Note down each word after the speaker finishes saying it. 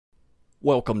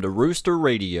Welcome to Rooster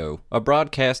Radio, a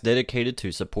broadcast dedicated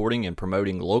to supporting and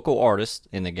promoting local artists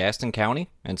in the Gaston County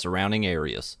and surrounding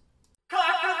areas.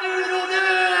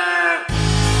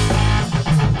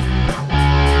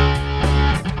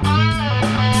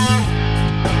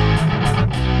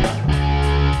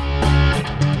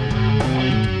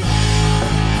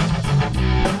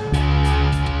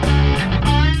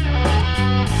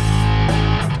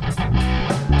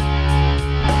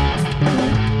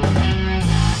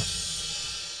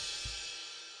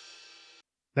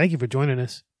 Thank you for joining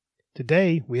us.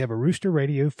 Today, we have a Rooster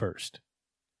Radio first.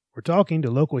 We're talking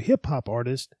to local hip-hop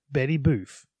artist Betty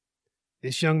Boof.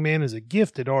 This young man is a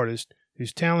gifted artist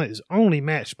whose talent is only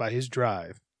matched by his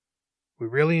drive. We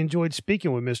really enjoyed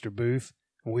speaking with Mr. Boof,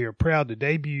 and we are proud to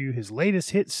debut his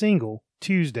latest hit single,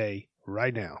 Tuesday,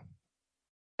 right now.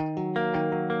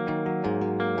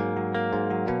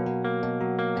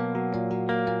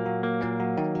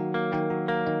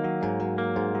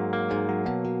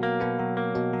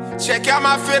 Check out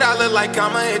my fit, I look like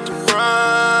I'ma hit the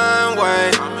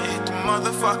runway. I'ma hit the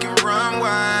motherfucking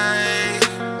runway.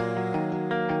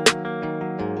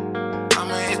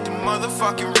 I'ma hit the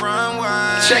motherfucking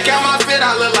runway. Check out my fit,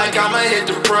 I look like I'ma hit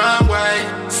the runway.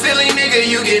 Silly nigga,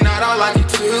 you getting out all like a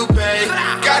toupee.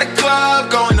 Got a club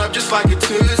going up just like a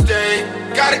Tuesday.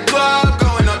 Got a club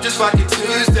going up just like a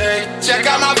Tuesday. Check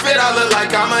out my fit, I look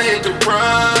like I'ma hit the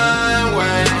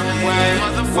runway.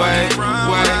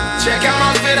 Check out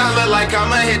my fit, I look like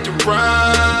I'ma hit the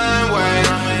runway.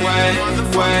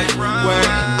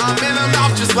 I'm in the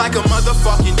mouth just like a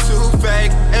motherfucking toothache.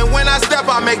 And when I step,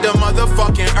 I make the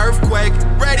motherfucking earthquake.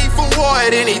 Ready for war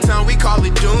at any time, we call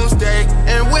it doomsday.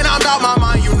 And when I'm out my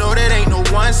mind, you know that ain't no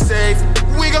one safe.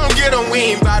 We gon' get them,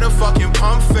 we ain't bout to fucking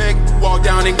pump fake. Walk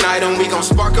down, ignite them, we gon'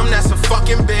 spark them, that's a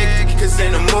fucking big. Cause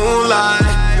in the moonlight,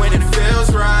 when it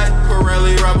feels right,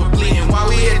 Pirelli rubber bleeding while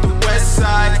we hit the west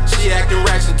side. She acting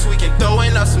racks and tweaking,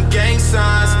 throwing up some gang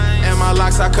signs. And my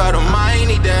locks, I cut them, I ain't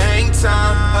need the hang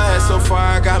time. Her head so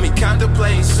far, got me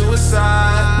contemplating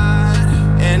suicide.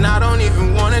 And I don't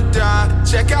even wanna die.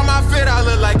 Check out my fit, I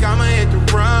look like I'ma hit the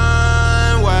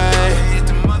runway. Hit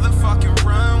the motherfucking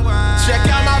runway. Check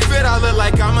out my fit, I look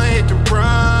like I'ma hit the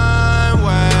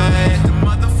runway. Hit the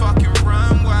motherfucking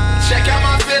runway. Check out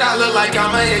my fit, I look like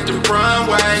I'ma hit the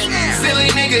runway. Silly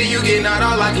nigga, you getting out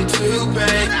all like a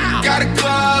toupee. Got a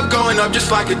club going up just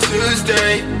like a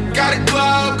Tuesday. Got a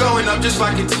club going up just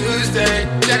like a Tuesday.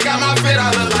 Check out my fit,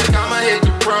 I look like I'ma hit the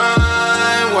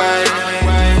runway.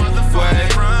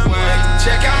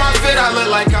 Check out my fit, I look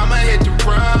like I'ma hit the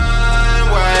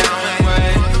runway.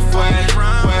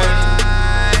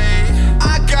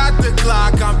 I got the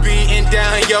Glock, I'm beating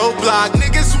down your block.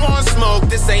 Niggas want smoke,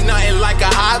 this ain't nothing like a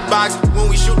hot box. When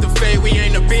we shoot the fade, we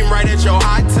aim the beam right at your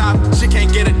hot top. She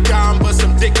can't get a dime, but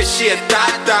some dick cause she a thot.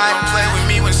 Don't play with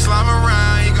me when slime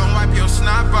around, he gon' wipe your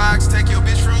snot box. Take your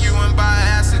bitch from you and buy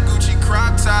her ass a Gucci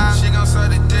crop top. She gon'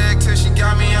 suck the dick till she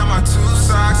got me on my 2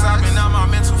 socks. I've been on my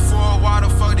mental for a while, the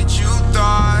fuck did you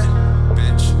thought,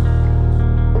 bitch?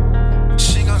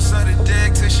 She gon' suck the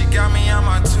dick till she got me on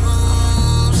my 2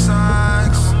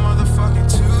 socks. Motherfucking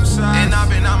 2 socks. And I've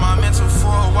been on my mental for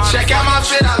a while. Check out my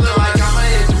fit, I look like I'ma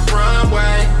hit the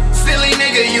runway. Silly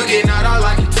nigga, you getting out all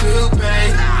like a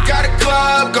toupee. Got a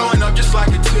club going up just like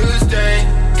a Tuesday.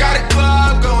 Got a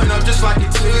club going up just like a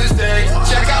Tuesday.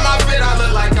 Check out my fit, I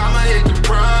look like I'ma hit the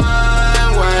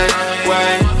runway.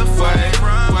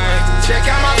 Check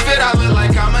out my fit, I look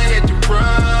like I'ma hit the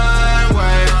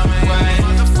runway.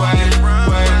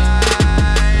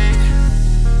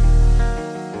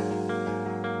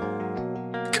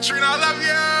 Katrina, I love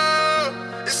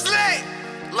you. It's lit.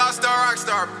 Lost Star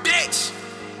Rockstar, bitch.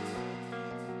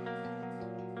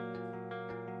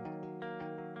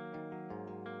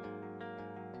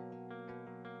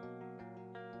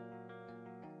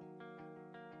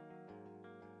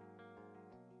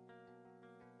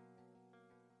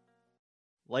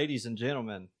 Ladies and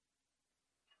gentlemen,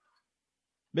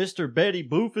 Mr. Betty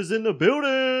Boof is in the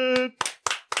building.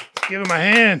 Give him a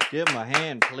hand. Give him a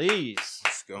hand, please.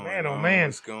 What's going Man, on? oh man.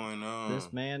 What's going on?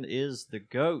 This man is the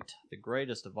GOAT, the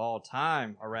greatest of all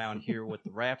time around here with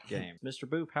the rap game. Mr.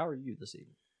 Boof, how are you this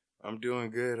evening? I'm doing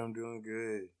good. I'm doing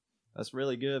good. That's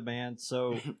really good, man.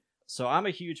 So I'm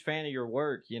a huge fan of your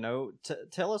work, you know.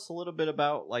 Tell us a little bit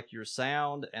about like your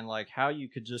sound and like how you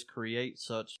could just create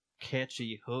such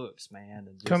catchy hooks, man.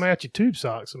 And just, Come at your tube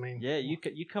socks, I mean. Yeah, you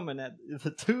coming at the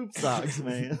tube socks,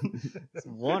 man. It's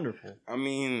wonderful. I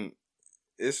mean,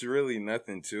 it's really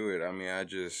nothing to it. I mean,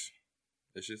 it's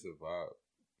just a vibe.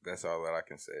 That's all that I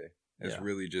can say. It's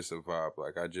really just a vibe.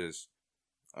 Like, I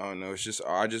don't know. It's just,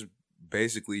 I just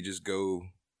basically just go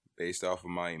based off of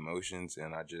my emotions,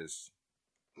 and I just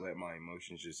let my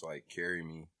emotions just like carry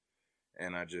me,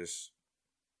 and I just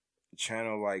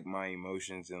channel like my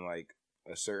emotions in like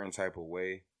a certain type of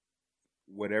way.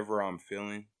 Whatever I'm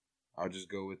feeling, I'll just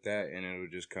go with that, and it'll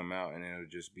just come out, and it'll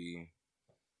just be.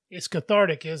 It's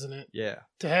cathartic, isn't it? Yeah.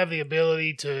 To have the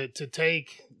ability to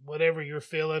take whatever you're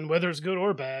feeling, whether it's good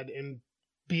or bad, and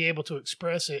be able to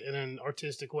express it in an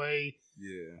artistic way.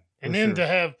 Yeah. And then to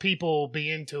have people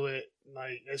be into it,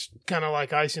 like it's kind of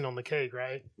like icing on the cake,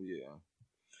 right? Yeah.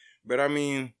 But I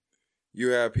mean, you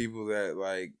have people that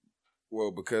like,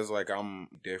 well, because like I'm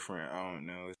different, I don't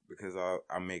know, because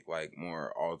I make like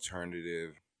more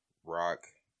alternative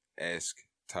rock-esque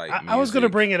type music. I was going to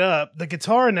bring it up. The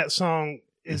guitar in that song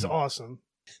is awesome.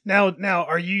 Now,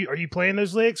 are you playing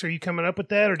those licks? Are you coming up with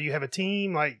that, or do you have a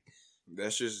team? Like,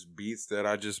 that's just beats that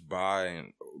I just buy,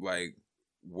 and like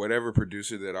whatever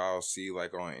producer that I'll see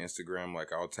like on Instagram,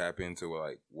 like I'll tap into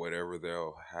like whatever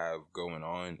they'll have going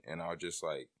on, and I'll just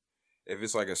like, if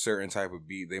it's like a certain type of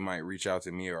beat, they might reach out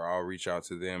to me, or I'll reach out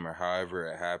to them, or however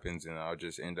it happens, and I'll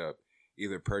just end up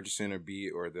either purchasing a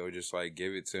beat, or they'll just like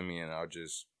give it to me, and I'll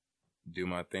just do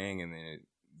my thing, and then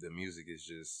the music is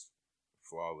just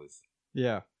flawless.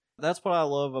 Yeah. That's what I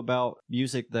love about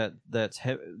music that's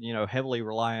heavily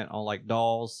reliant on like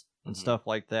DAWs and stuff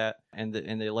like that, and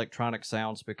the electronic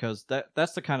sounds, because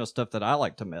that's the kind of stuff that I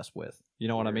like to mess with. You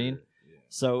know what I mean? Yeah.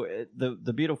 So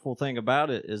the beautiful thing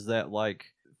about it is that like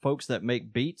folks that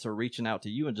make beats are reaching out to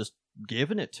you and just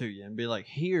giving it to you and be like,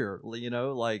 here, you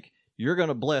know, like you're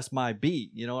gonna bless my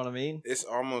beat. You know what I mean? It's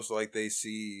almost like they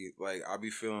see, like I be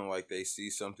feeling like they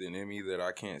see something in me that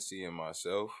I can't see in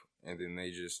myself, and then they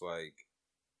just like.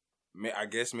 I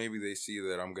guess maybe they see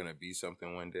that I'm going to be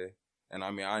something one day. And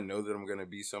I mean, I know that I'm going to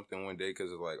be something one day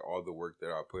because of like all the work that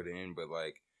I put in. But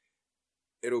like,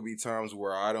 it'll be times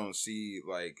where I don't see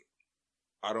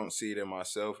it in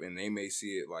myself, and they may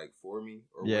see it like for me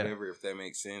or whatever, if that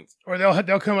makes sense. Or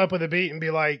they'll come up with a beat and be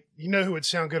like, you know who would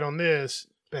sound good on this?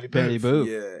 Betty Boop.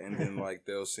 Yeah, and then like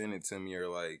they'll send it to me, or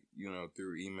like, you know,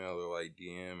 through email or like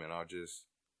DM, and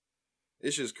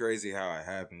it's just crazy how it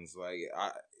happens. Like,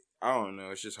 I don't know.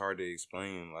 It's just hard to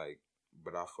explain, like,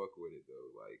 but I fuck with it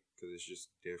though, like, because it's just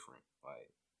different,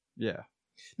 like. Yeah.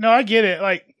 No, I get it.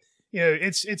 Like, you know,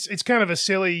 it's kind of a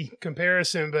silly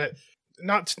comparison, but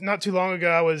not too long ago,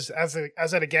 I was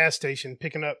at a gas station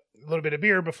picking up a little bit of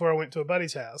beer before I went to a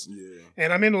buddy's house. Yeah.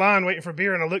 And I'm in line waiting for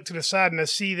beer, and I look to the side and I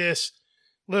see this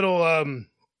little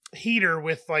heater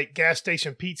with like gas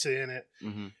station pizza in it,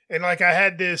 and like I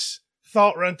had this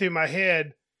thought run through my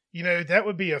head. You know, that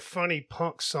would be a funny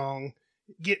punk song,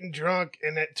 getting drunk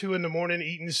and at 2 a.m.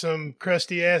 eating some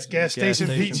crusty ass gas station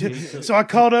pizza. So I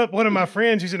called up one of my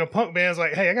friends who's in a punk band. I was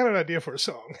like, hey, I got an idea for a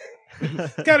song.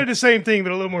 Kind of the same thing,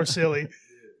 but a little more silly.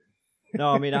 No,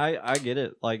 I mean, I get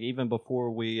it. Like, even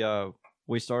before we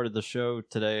started the show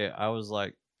today, I was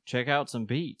like, check out some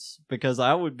beats, because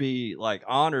I would be like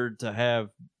honored to have,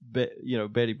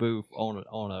 Betty Boop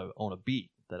on a beat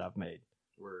that I've made.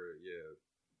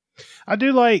 I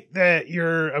do like that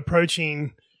you're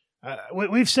approaching.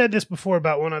 We've said this before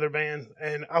about one other band,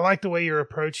 and I like the way you're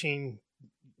approaching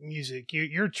music.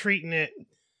 You're treating it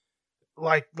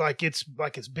like it's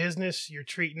business. You're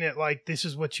treating it like this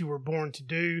is what you were born to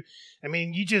do. I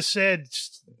mean, you just said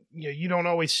you don't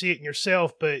always see it in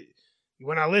yourself, but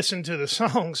when I listen to the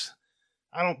songs,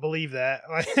 I don't believe that.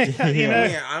 Like, you know?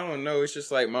 Yeah, I don't know. It's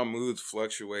just like my moods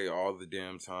fluctuate all the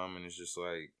damn time, and it's just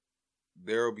like.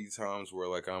 There'll be times where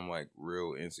like I'm like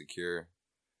real insecure,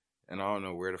 and I don't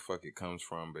know where the fuck it comes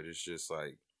from, but it's just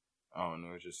like, I don't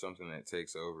know, it's just something that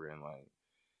takes over, and like,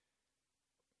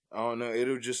 I don't know,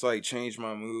 it'll just like change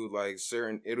my mood. Like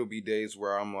it'll be days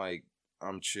where I'm like,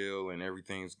 I'm chill and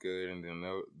everything's good, and then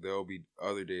there'll be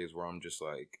other days where I'm just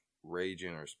like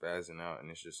raging or spazzing out,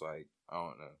 and it's just like, I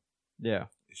don't know. Yeah.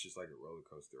 It's just like a roller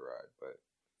coaster ride, but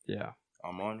yeah,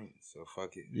 I'm on it, so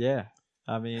fuck it. Yeah.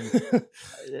 I mean,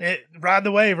 ride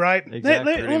the wave, right?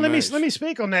 Exactly. Let me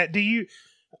speak on that. Do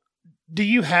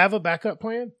you have a backup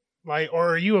plan, like, or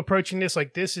are you approaching this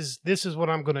like this is what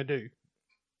I'm gonna do?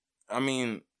 I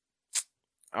mean,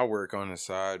 I work on the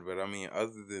side, but I mean,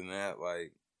 other than that,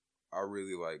 like, I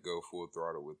really like go full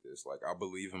throttle with this. Like, I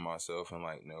believe in myself and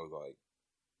like know like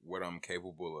what I'm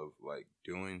capable of like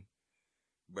doing.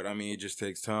 But I mean, it just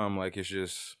takes time. Like, it's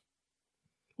just.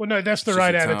 Well, no, that's the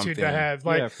right attitude to have.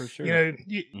 Like, yeah, for sure. You know,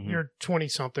 you're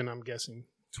 20-something, I'm guessing.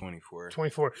 24.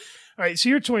 24. All right, so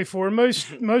you're 24. Most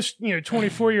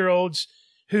 24-year-olds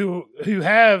who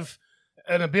have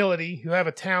an ability, who have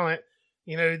a talent,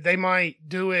 they might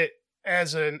do it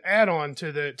as an add-on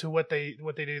to what they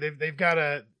do. They've got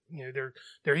a,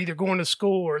 they're either going to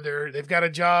school or they've got a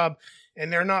job,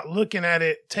 and they're not looking at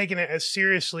it, taking it as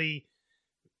seriously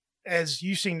as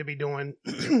you seem to be doing.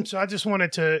 So I just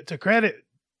wanted to credit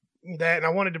that, and I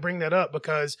wanted to bring that up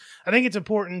because I think it's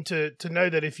important to know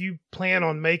that if you plan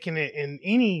on making it in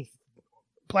any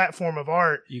platform of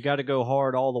art, You got to go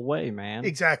hard all the way, man.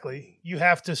 exactly, you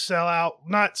have to sell out,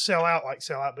 not sell out like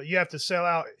sell out, but you have to sell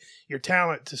out your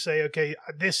talent to say, okay,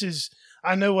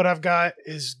 I know what I've got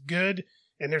is good,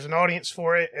 and there's an audience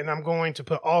for it, and I'm going to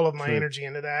put all of my True. energy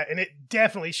into that. And it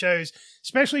definitely shows,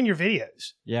 especially in your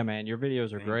videos. Yeah, man, your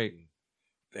videos are great.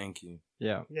 Thank you.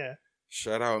 Yeah. Yeah.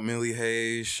 Shout out Millie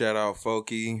Hayes. Shout out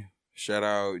Folky. Shout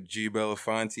out G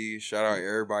Belafonte. Shout out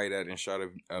everybody that done shot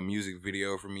a music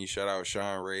video for me. Shout out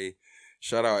Sean Ray.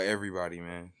 Shout out everybody,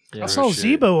 man. Yeah. I saw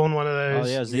shit. Zebo on one of Oh,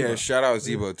 those. yeah, Zebo. Yeah, shout out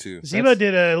Zebo too. Zebo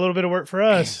did a little bit of work for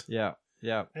us. Yeah.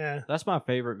 Yeah. Yeah. That's my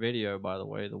favorite video, by the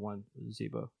way, the one with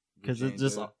Zebo. Because You it's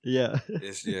just, can't yeah.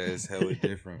 it's hella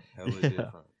different. Hella Yeah.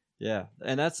 different. Yeah.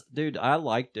 And that's, dude, I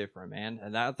like different, man.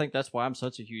 And I think that's why I'm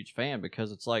such a huge fan,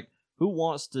 because it's like, who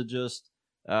wants to just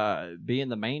be in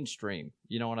the mainstream?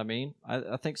 You know what I mean?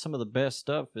 I think some of the best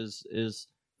stuff is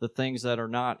the things that are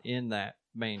not in that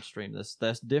mainstream.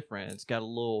 That's different. It's got a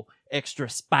little extra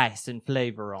spice and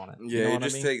flavor on it. Yeah, You know it what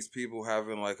just I mean? takes people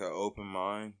having like an open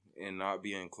mind and not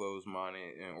being closed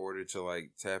minded in order to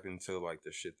like tap into like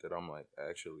the shit that I'm like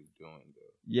actually doing though.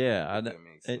 Yeah, If that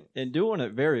makes sense. and doing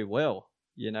it very well,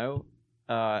 you know,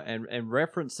 and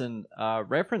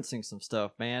referencing some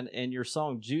stuff, man. And your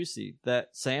song "Juicy," that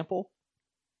sample.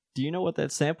 Do you know what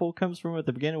that sample comes from at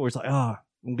the beginning? Where it's like, "Oh,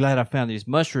 I'm glad I found these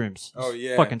mushrooms. Oh,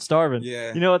 yeah. fucking starving."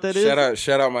 Yeah. You know what that is?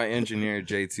 Shout out my engineer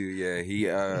J2. Yeah, he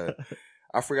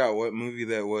I forgot what movie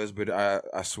that was, but I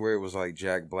swear it was like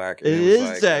Jack Black. and It was is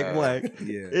like, Jack Black.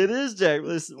 Yeah. It is Jack.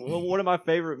 One of my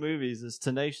favorite movies is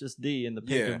Tenacious D and the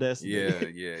Pink of Destiny.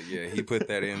 Yeah. He put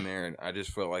that in there, and I just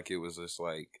felt like it was just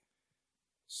like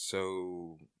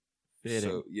so Fitting.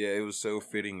 So yeah, it was so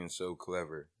fitting and so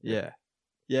clever. Yeah,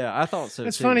 I thought so.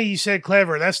 It's too. funny you said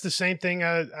clever. That's the same thing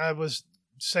I was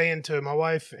saying to my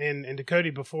wife and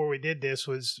Dakota before we did this,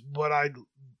 was what I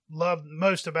love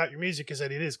most about your music is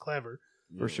that it is clever.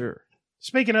 for sure.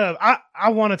 Speaking of, I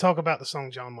want to talk about the song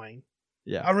John Wayne.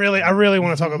 Yeah, I really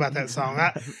want to talk about that song.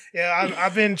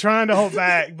 I've been trying to hold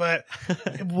back, but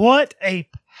what a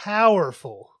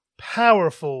powerful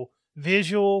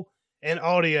visual and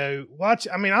audio.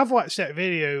 I've watched that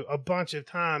video a bunch of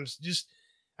times.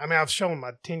 I've shown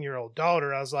my 10-year-old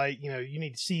daughter. I was like, you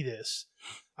need to see this.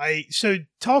 So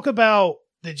talk about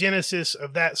the genesis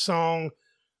of that song,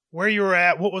 where you were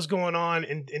at, what was going on,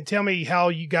 and tell me how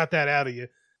you got that out of you.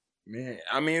 Man,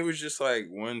 I mean, it was just like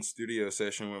one studio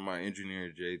session with my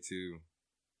engineer J2,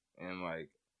 and like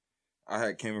I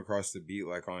had came across the beat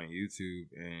like on YouTube,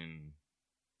 and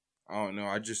I don't know,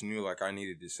 I just knew like I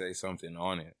needed to say something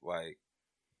on it, like,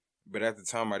 but at the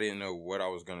time I didn't know what I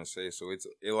was gonna say, so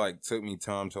it like took me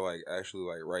time to like actually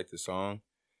like write the song,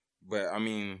 but I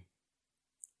mean,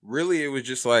 really it was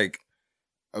just like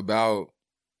about.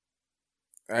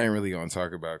 I ain't really gonna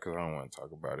talk about it because I don't want to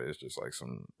talk about it. It's just like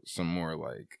some more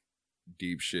like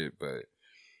deep shit. But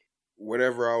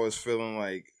whatever I was feeling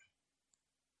like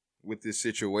with this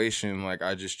situation, like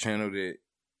I just channeled it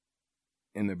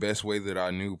in the best way that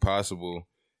I knew possible,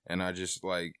 and I just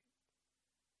like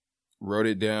wrote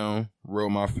it down, wrote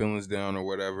my feelings down or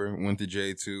whatever. Went to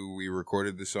J2, we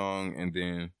recorded the song, and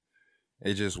then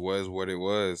it just was what it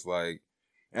was. Like,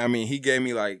 I mean, he gave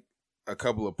me like a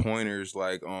couple of pointers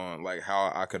like on like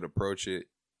how I could approach it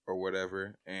or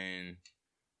whatever, and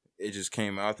it just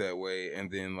came out that way.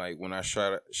 And then like when I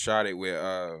shot it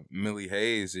with Millie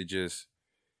Hayes, it just,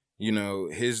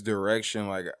 his direction,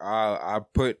 like I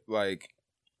put like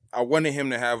I wanted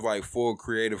him to have like full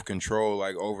creative control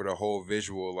like over the whole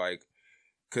visual, like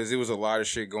because it was a lot of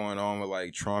shit going on with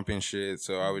like Trump and shit,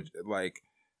 so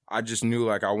I just knew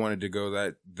like I wanted to go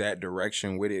that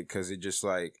direction with it, because it just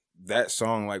like that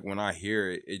song, like when I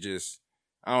hear it, it just,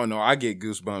 I don't know, I get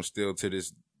goosebumps still to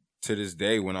this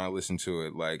day when I listen to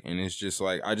it, like, and it's just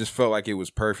like I just felt like it was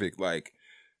perfect, like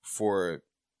for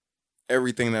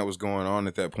everything that was going on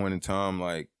at that point in time,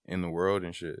 like in the world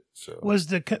and shit. So was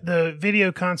the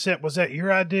video concept, was that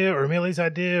your idea or Millie's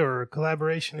idea or a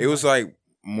collaboration? It was like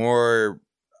more.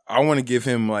 I want to give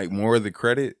him like more of the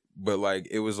credit, but like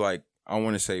it was like I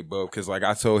want to say both, because like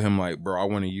I told him like, bro, I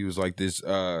want to use like this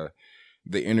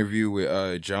the interview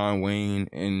with John Wayne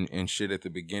and shit at the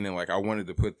beginning. Like I wanted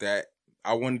to put that.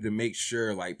 I wanted to make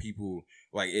sure like people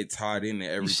like it tied into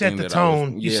everything. You set the that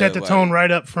tone. You set the like, tone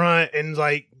right up front, and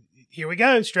like, here we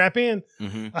go, strap in,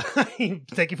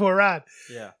 Mm-hmm. take you for a ride.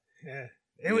 Yeah. Yeah.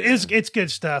 It's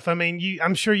good stuff. I mean,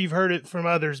 I'm sure you've heard it from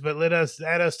others, but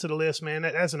add us to the list, man.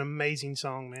 That's an amazing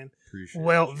song, man. Appreciate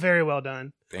Well, you. very well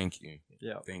done. Thank you.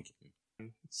 Yeah. Thank you.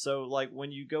 So, like,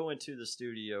 when you go into the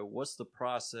studio, what's the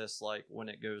process like when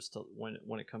it goes to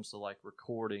when it comes to like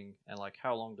recording, and like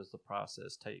how long does the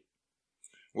process take?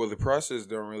 Well, the process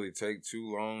don't really take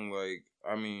too long. Like,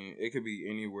 I mean, it could be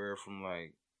anywhere from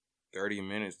like 30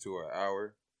 minutes to an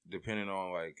hour, depending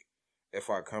on like if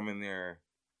I come in there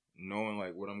knowing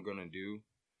like what I'm gonna do.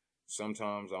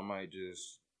 Sometimes I might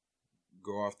just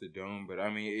go off the dome, but I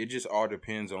mean, it just all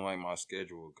depends on like my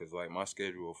schedule, because like my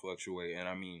schedule will fluctuate, and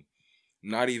I mean,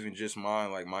 not even just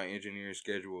mine, like my engineer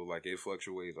schedule, like it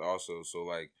fluctuates also. So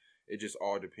like it just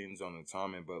all depends on the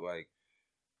timing. But like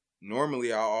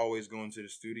normally I always go into the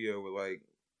studio with like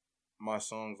my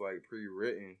songs like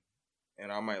pre-written,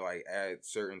 and I might like add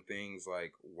certain things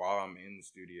like while I'm in the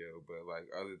studio. But like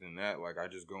other than that, like I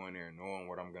just go in there knowing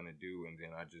what I'm gonna do, and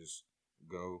then I just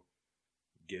go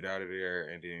get out of there,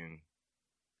 and then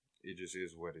it just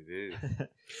is what it is.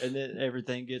 And then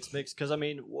everything gets mixed. Because I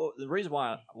mean, the reason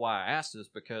why I asked is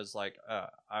because like I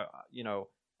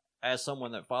as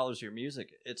someone that follows your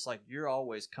music, it's like you're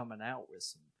always coming out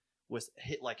with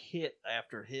hit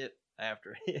after hit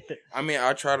after hit. I mean,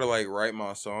 I try to like write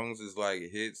my songs as like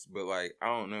hits, but like I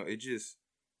don't know, it just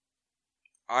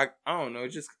I don't know,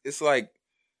 it's like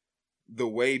the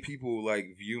way people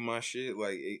like view my shit,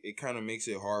 like it kind of makes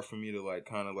it hard for me to like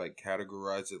kind of like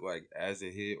categorize it like as a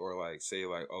hit, or like say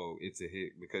like, oh, it's a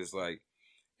hit, because like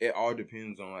it all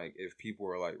depends on like if people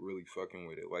are like really fucking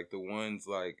with it. Like the ones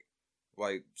like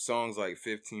songs like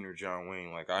 15 or John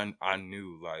Wayne, like I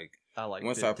knew like I like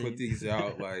once 15. I put these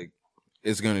out, like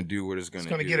it's gonna do what it's gonna do.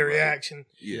 It's going to get a like, reaction.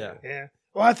 Yeah. Yeah.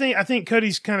 Well, I think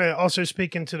Cody's kind of also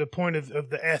speaking to the point of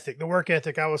the ethic, the work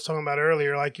ethic I was talking about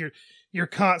earlier. Like you're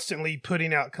constantly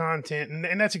putting out content,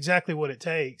 and that's exactly what it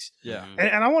takes. Yeah.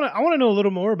 And I want to know a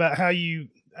little more about how you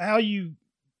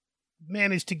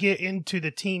managed to get into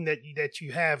the team that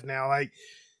you have now. Like,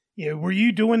 were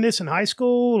you doing this in high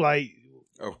school? Like,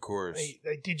 Of course.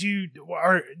 did you,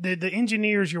 or the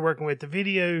engineers you're working with,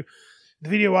 the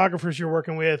videographers you're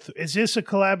working with, is this a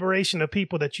collaboration of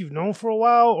people that you've known for a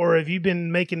while, or have you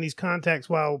been making these contacts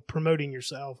while promoting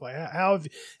yourself? Like, how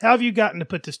have you gotten to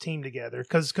put this team together?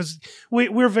 Because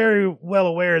we're very well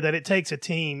aware that it takes a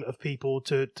team of people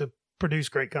to produce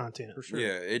great content. For sure.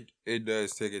 Yeah, it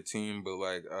does take a team, but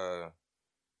like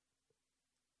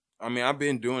I mean, I've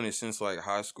been doing it since like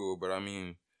high school, but I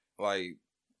mean, like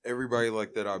everybody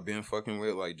like that I've been fucking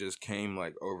with like just came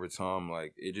like over time.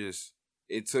 Like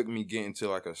it took me getting to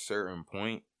like a certain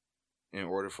point in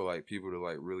order for like people to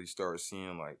like really start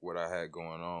seeing like what I had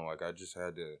going on. Like I just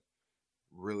had to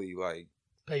really like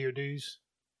Pay your dues.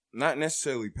 not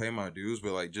necessarily pay my dues,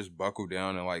 but like just buckle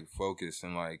down and like focus.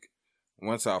 And like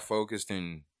once I focused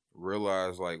and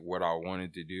realized like what I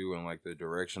wanted to do and like the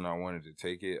direction I wanted to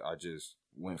take it, I just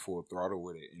went full throttle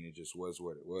with it, and it just was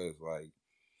what it was. Like,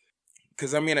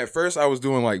 cause I mean, at first I was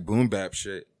doing like boom bap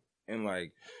shit, and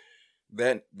like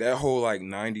that whole like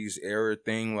 90s era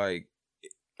thing, like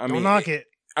I Don't mean, knock it.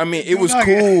 I mean, it Don't was knock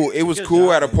cool. It was Good cool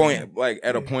job, at a point, man. like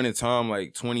at a point in time,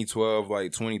 like 2012,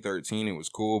 like 2013, it was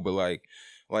cool. But like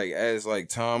as like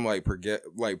time like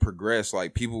progressed,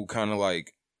 like people kind of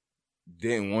like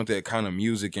didn't want that kind of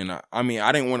music, and I mean,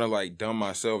 I didn't want to like dumb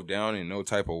myself down in no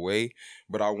type of way,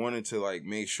 but I wanted to like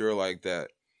make sure like that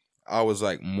I was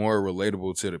like more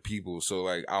relatable to the people. So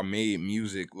like I made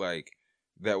music like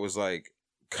that was like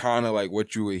kind of like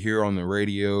what you would hear on the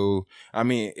radio. I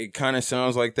mean, it kind of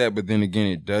sounds like that, but then again,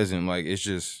 it doesn't. Like it's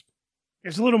just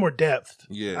There's a little more depth.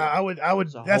 yeah. I would.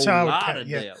 There's a That's whole how I would. lot of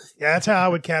depth. Yeah, that's how I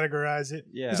would categorize it.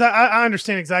 Yeah. 'Cause I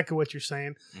understand exactly what you're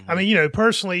saying. I mean,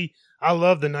 personally, I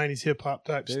love the 90s hip hop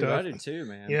type Dude, stuff. I do too,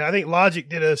 man. I think Logic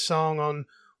did a song on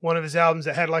one of his albums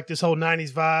that had like this whole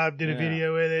 90s vibe, did a Yeah.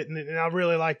 video with it, and I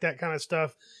really like that kind of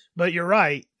stuff. But you're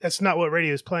right, that's not what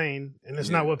radio is playing, and it's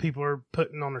not Yeah. what people are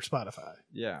putting on their Spotify.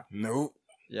 Yeah. Nope.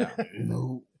 Yeah.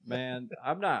 Nope. Man,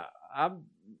 I'm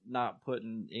not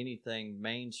putting anything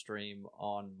mainstream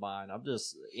on mine. I'm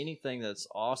just anything that's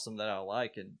awesome that I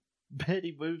like, and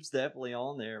Betty Boop's definitely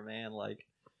on there, man. Like,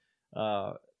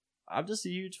 I'm just a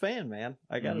huge fan, man.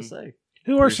 I gotta Mhm. say.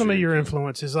 Who are some of Appreciate your you.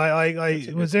 influences? Like That's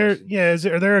a was good there? question.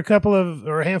 Yeah, are there a couple of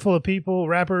or a handful of people,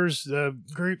 rappers,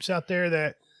 groups out there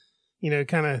that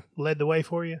kind of led the way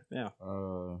for you? Yeah.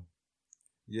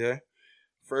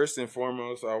 First and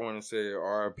foremost, I want to say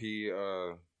R.I.P.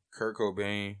 Kurt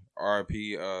Cobain,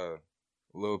 R.I.P.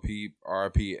 Lil Peep,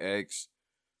 R.I.P. X.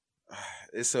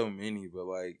 It's so many, but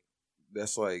like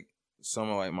that's like some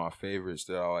of like my favorites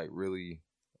that I like really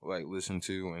like listen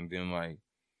to. And then like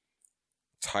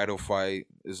Title Fight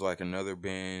is like another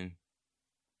band.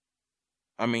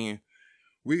 I mean,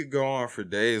 we could go on for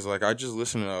days. Like, I just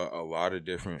listen to a lot of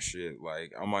different shit.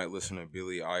 Like, I might listen to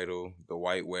Billy Idol, the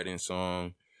White Wedding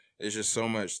song. It's just so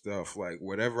much stuff. Like,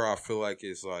 whatever I feel like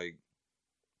is like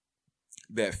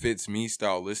that fits me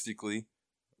stylistically,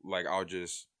 like, I'll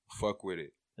just fuck with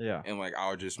it. Yeah. And like,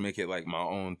 I'll just make it like my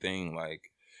own thing.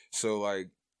 Like, so like,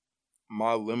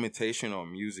 my limitation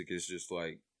on music is just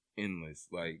like endless.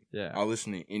 Like, Yeah. I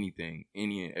listen to anything,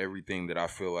 any and everything that I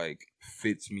feel like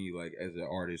fits me, like as an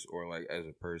artist or like as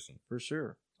a person. For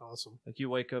sure. Awesome. Like, you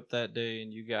wake up that day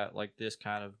and you got like this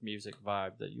kind of music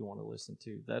vibe that you want to listen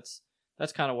to. That's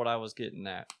kind of what I was getting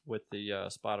at with the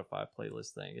Spotify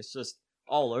playlist thing. It's just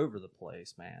all over the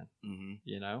place, man. Mm-hmm.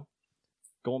 You know,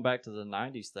 going back to the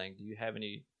 90s thing, do you have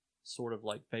any sort of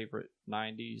like favorite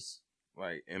 90s?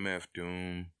 Like MF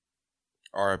Doom,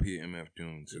 R.I.P. MF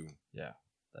Doom too. Yeah,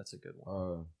 that's a good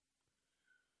one.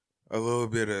 A little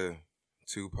bit of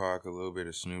Tupac, a little bit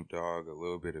of Snoop Dogg, a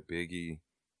little bit of Biggie,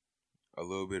 a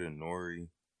little bit of Nori,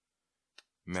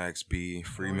 Max B,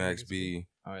 Free Max B.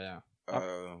 Oh yeah,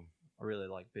 I really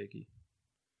like Biggie.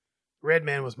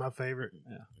 Redman was my favorite.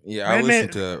 Yeah, I Redman-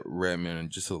 listened to Redman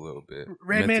just a little bit.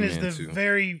 Redman is Method the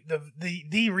Man, too.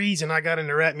 the reason I got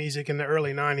into rap music in the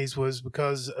early 90s was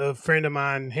because a friend of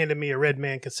mine handed me a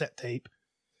Redman cassette tape.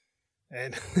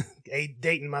 And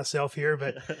dating myself here,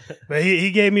 but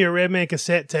he gave me a Redman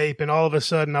cassette tape, and all of a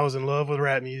sudden I was in love with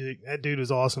rap music. That dude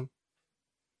was awesome.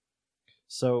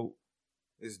 So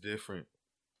It's different.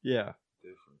 yeah,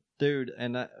 Different. dude,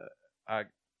 and I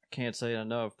can't say it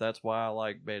enough. That's why I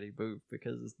like Betty Boop,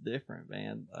 because it's different,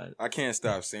 man. I can't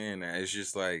stop saying that. It's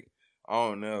just like, I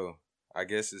don't know. I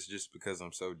guess it's just because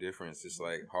I'm so different. It's just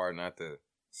like hard not to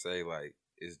say like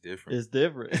it's different. It's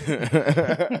different.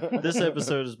 This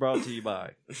episode is brought to you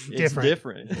by It's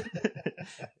Different.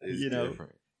 It's you know,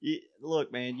 different.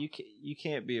 Look, man, you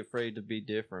can't be afraid to be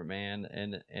different, man,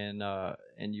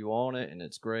 and you own it, and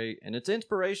it's great, and it's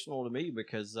inspirational to me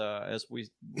because as we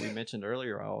mentioned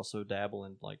earlier, I also dabble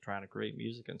in like trying to create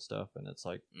music and stuff, and it's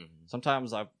like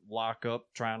sometimes I lock up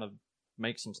trying to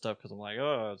make some stuff because I'm like,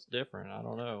 oh, it's different. I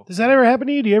don't know. Does that ever happen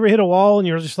to you? Do you ever hit a wall and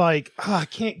you're just like, oh, I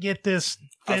can't get this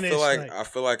finished? I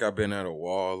feel like I've been at a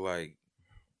wall like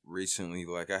recently.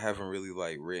 Like I haven't really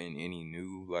like written any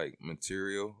new like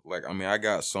material. Like I mean, I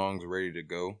got songs ready to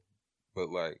go, but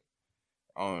like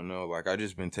I don't know. Like I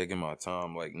just been taking my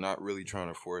time, like not really trying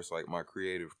to force like my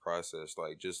creative process.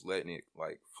 Like just letting it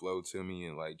like flow to me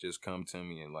and like just come to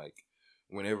me, and like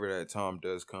whenever that time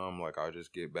does come, like I'll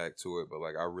just get back to it. But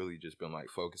like I really just been like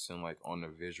focusing like on the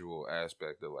visual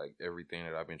aspect of like everything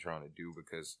that I've been trying to do,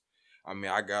 because I mean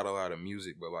I got a lot of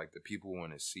music, but like the people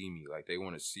want to see me, like they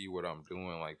want to see what I'm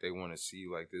doing, like they want to see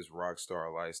like this rock star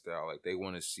lifestyle, like they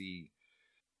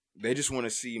just want to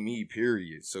see me,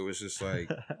 period. So it's just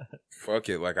like fuck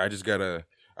it, like I just gotta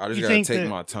take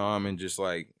my time and just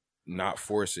like not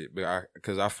force it, but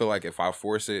because I feel like if I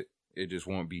force it, it just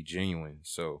won't be genuine.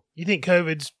 So you think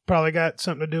COVID's probably got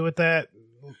something to do with that?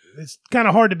 It's kind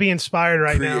of hard to be inspired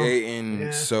right now.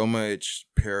 Creating so much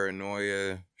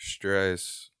paranoia,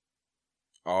 stress,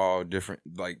 all different,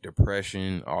 like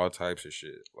depression, all types of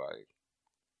shit. Like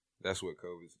that's what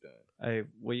COVID's done. Hey,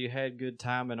 well, you had good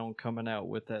timing on coming out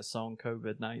with that song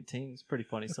COVID-19. It's a pretty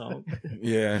funny song.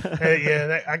 Yeah.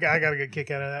 I got a good kick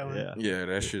out of that one. Yeah,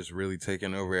 that shit's really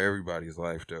taking over everybody's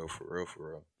life, though, for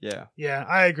real. Yeah. Yeah,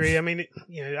 I agree. I mean,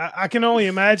 I can only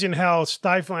imagine how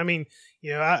stifling. I mean,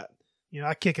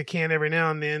 I kick a can every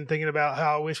now and then thinking about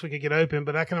how I wish we could get open,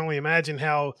 but I can only imagine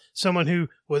how someone who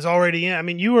was already in. I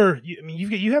mean, you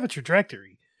have a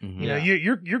trajectory. Mm-hmm. You know,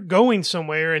 you're going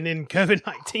somewhere, and then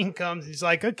COVID-19 comes. It's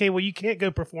like, okay, well, you can't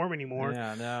go perform anymore.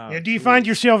 Yeah, no. You know, do you find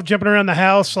yourself jumping around the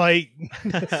house, like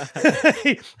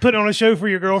putting on a show for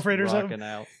your girlfriend or something?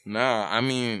 Out. Nah, I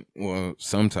mean, well,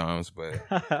 sometimes, but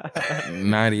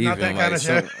not even. Not that kind of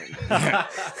show.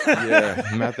 Yeah,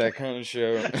 not that kind of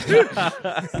show.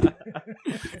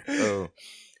 Oh,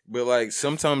 but like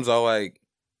sometimes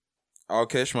I'll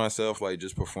catch myself like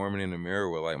just performing in the mirror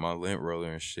with like my lint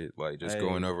roller and shit, like just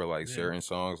going over like certain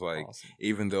songs, like awesome.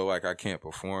 Even though like I can't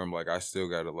perform, like I still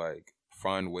gotta like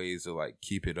find ways to like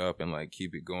keep it up and like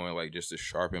keep it going, like just to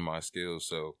sharpen my skills,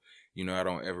 so I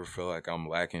don't ever feel like I'm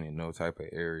lacking in no type of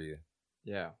area.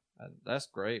 Yeah, that's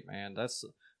great, man. That's a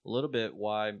little bit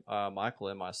why Michael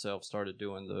and myself started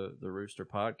doing the Rooster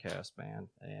podcast, man.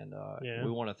 And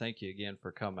we want to thank you again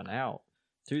for coming out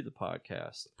to the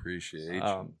podcast. Appreciate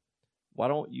you. Why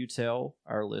don't you tell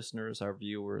our listeners, our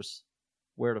viewers,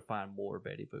 where to find more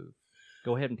Betty Boop?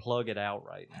 Go ahead and plug it out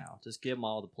right now. Just give them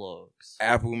all the plugs.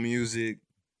 Apple Music,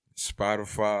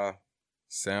 Spotify,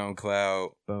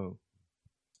 SoundCloud. Boom.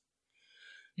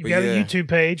 You But got yeah. a YouTube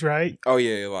page, right? Oh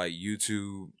yeah, like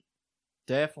YouTube,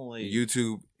 Definitely.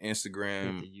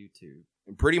 Instagram, Hit the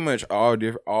YouTube. pretty much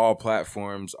all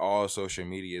platforms, all social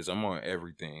medias. I'm on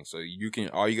everything. So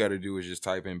all you got to do is just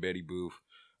type in Betty Booth.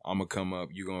 I'm gonna come up.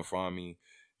 You gonna find me.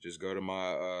 Just go to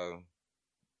my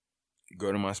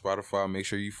Spotify. Make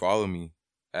sure you follow me.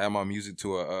 Add my music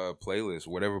to a playlist.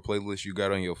 Whatever playlist you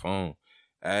got on your phone,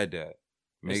 add that.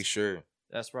 Make sure.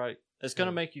 That's right. It's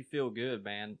gonna make you feel good,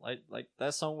 man. Like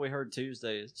that song we heard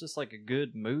Tuesday. It's just like a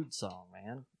good mood song,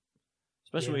 man.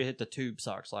 Especially when you hit the Tube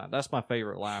Socks line. That's my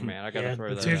favorite line, man. I gotta throw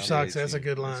the that Tube out. Socks. That's a That's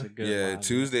good a line. good Yeah, line.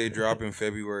 Tuesday dropping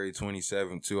February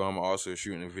 27th too. I'm also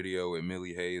shooting a video with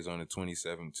Millie Hayes on the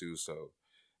 27th too. So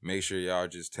make sure y'all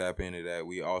just tap into that.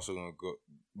 We also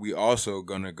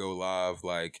gonna go live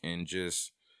and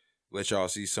just let y'all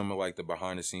see some of the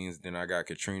behind the scenes. Then I got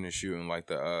Katrina shooting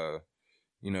the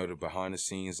the behind the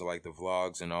scenes of the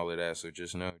vlogs and all of that. So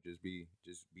just be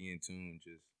in tune.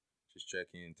 Just check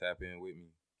in, tap in with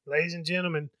me. Ladies and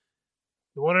gentlemen,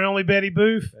 the one and only Betty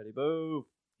Booth. Betty Boo.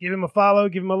 Give him a follow,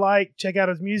 give him a like, check out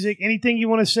his music. Anything you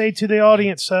want to say to the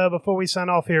audience before we sign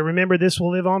off here? Remember, this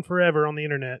will live on forever on the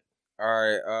internet. All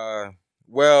right.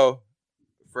 Well,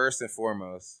 first and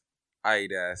foremost, I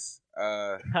eat ass.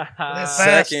 That's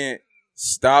Second,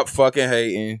 stop fucking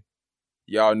hating.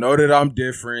 Y'all know that I'm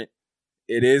different.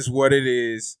 It is what it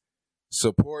is.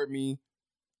 Support me.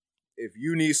 If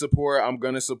you need support, I'm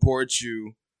gonna support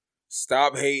you.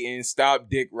 Stop hating. Stop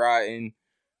dick riding.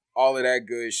 All of that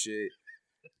good shit.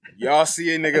 Y'all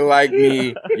see a nigga like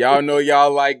me. Y'all know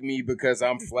y'all like me because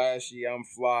I'm flashy. I'm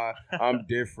fly. I'm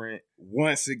different.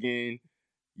 Once again,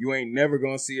 you ain't never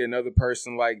gonna see another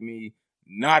person like me.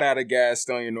 Not out of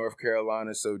Gastonia, North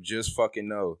Carolina. So just fucking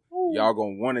know. Y'all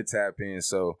gonna want to tap in.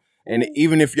 So, and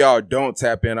even if y'all don't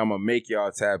tap in, I'm gonna make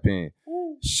y'all tap in.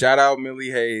 Shout out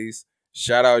Millie Hayes.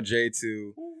 Shout out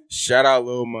J2. Shout out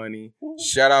Lil Money.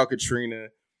 Shout out Katrina.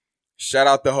 Shout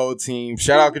out the whole team.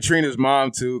 Shout out Katrina's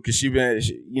mom too, cause she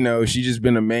just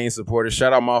been a main supporter.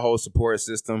 Shout out my whole support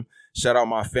system. Shout out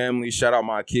my family. Shout out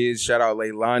my kids. Shout out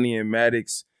Leilani and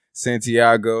Maddox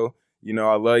Santiago.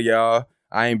 I love y'all.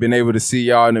 I ain't been able to see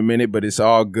y'all in a minute, but it's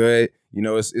all good.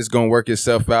 It's gonna work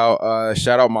itself out.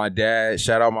 Shout out my dad.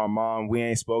 Shout out my mom. We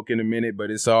ain't spoken in a minute, but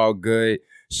it's all good.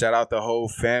 Shout out the whole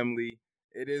family.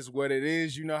 It is what it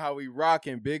is. You know how we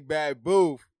rockin'. Big Bad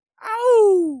Booth.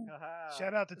 Ow!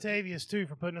 Shout out to Tavius, too,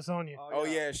 for putting us on you. Oh,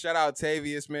 yeah. Shout out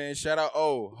Tavius, man. Shout out.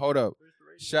 Oh, hold up.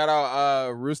 Shout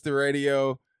out Rooster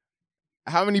Radio.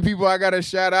 How many people I got to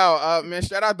shout out? Man,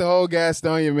 shout out the whole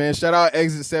Gastonia, man. Shout out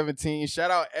Exit 17.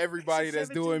 Shout out everybody that's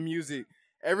doing music.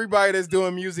 Everybody that's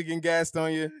doing music in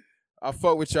Gastonia. I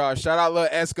fuck with y'all. Shout out Lil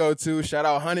Esco, too. Shout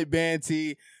out 100 Band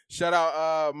T. Shout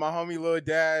out my homie Lil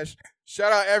Dash.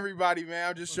 Shout out everybody, man.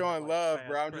 I'm just showing love,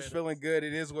 bro. I'm just feeling good.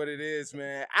 It is what it is,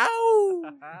 man.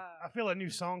 Ow! I feel a new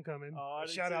song coming. Oh, A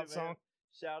shout-out song.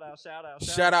 Shout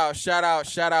out.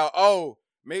 Shout out. Oh,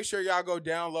 make sure y'all go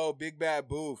download Big Bad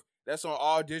Booth. That's on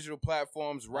all digital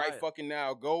platforms right fucking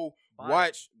now. Go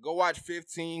watch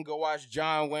 15. Go watch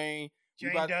John Wayne.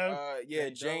 Jane Doe.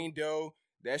 Jane Doe.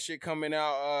 That shit coming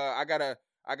out. I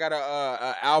got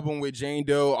a album with Jane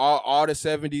Doe, all the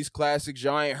 70s classics.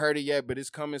 Y'all ain't heard it yet, but it's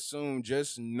coming soon.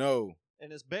 Just know.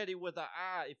 And it's Betty with an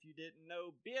I, if you didn't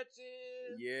know,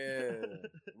 bitches. Yeah.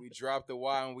 We dropped the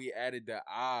Y and we added the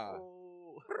I.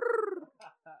 Oh.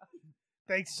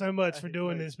 Thanks so much for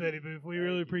doing this, Betty Booth. We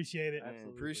really appreciate it. Man,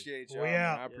 Absolutely. appreciate y'all. We Man.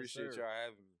 out. I appreciate y'all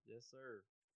having me. Yes, sir.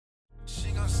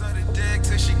 She gon' suck the dick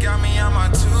till she got me on my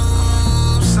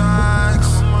two sides.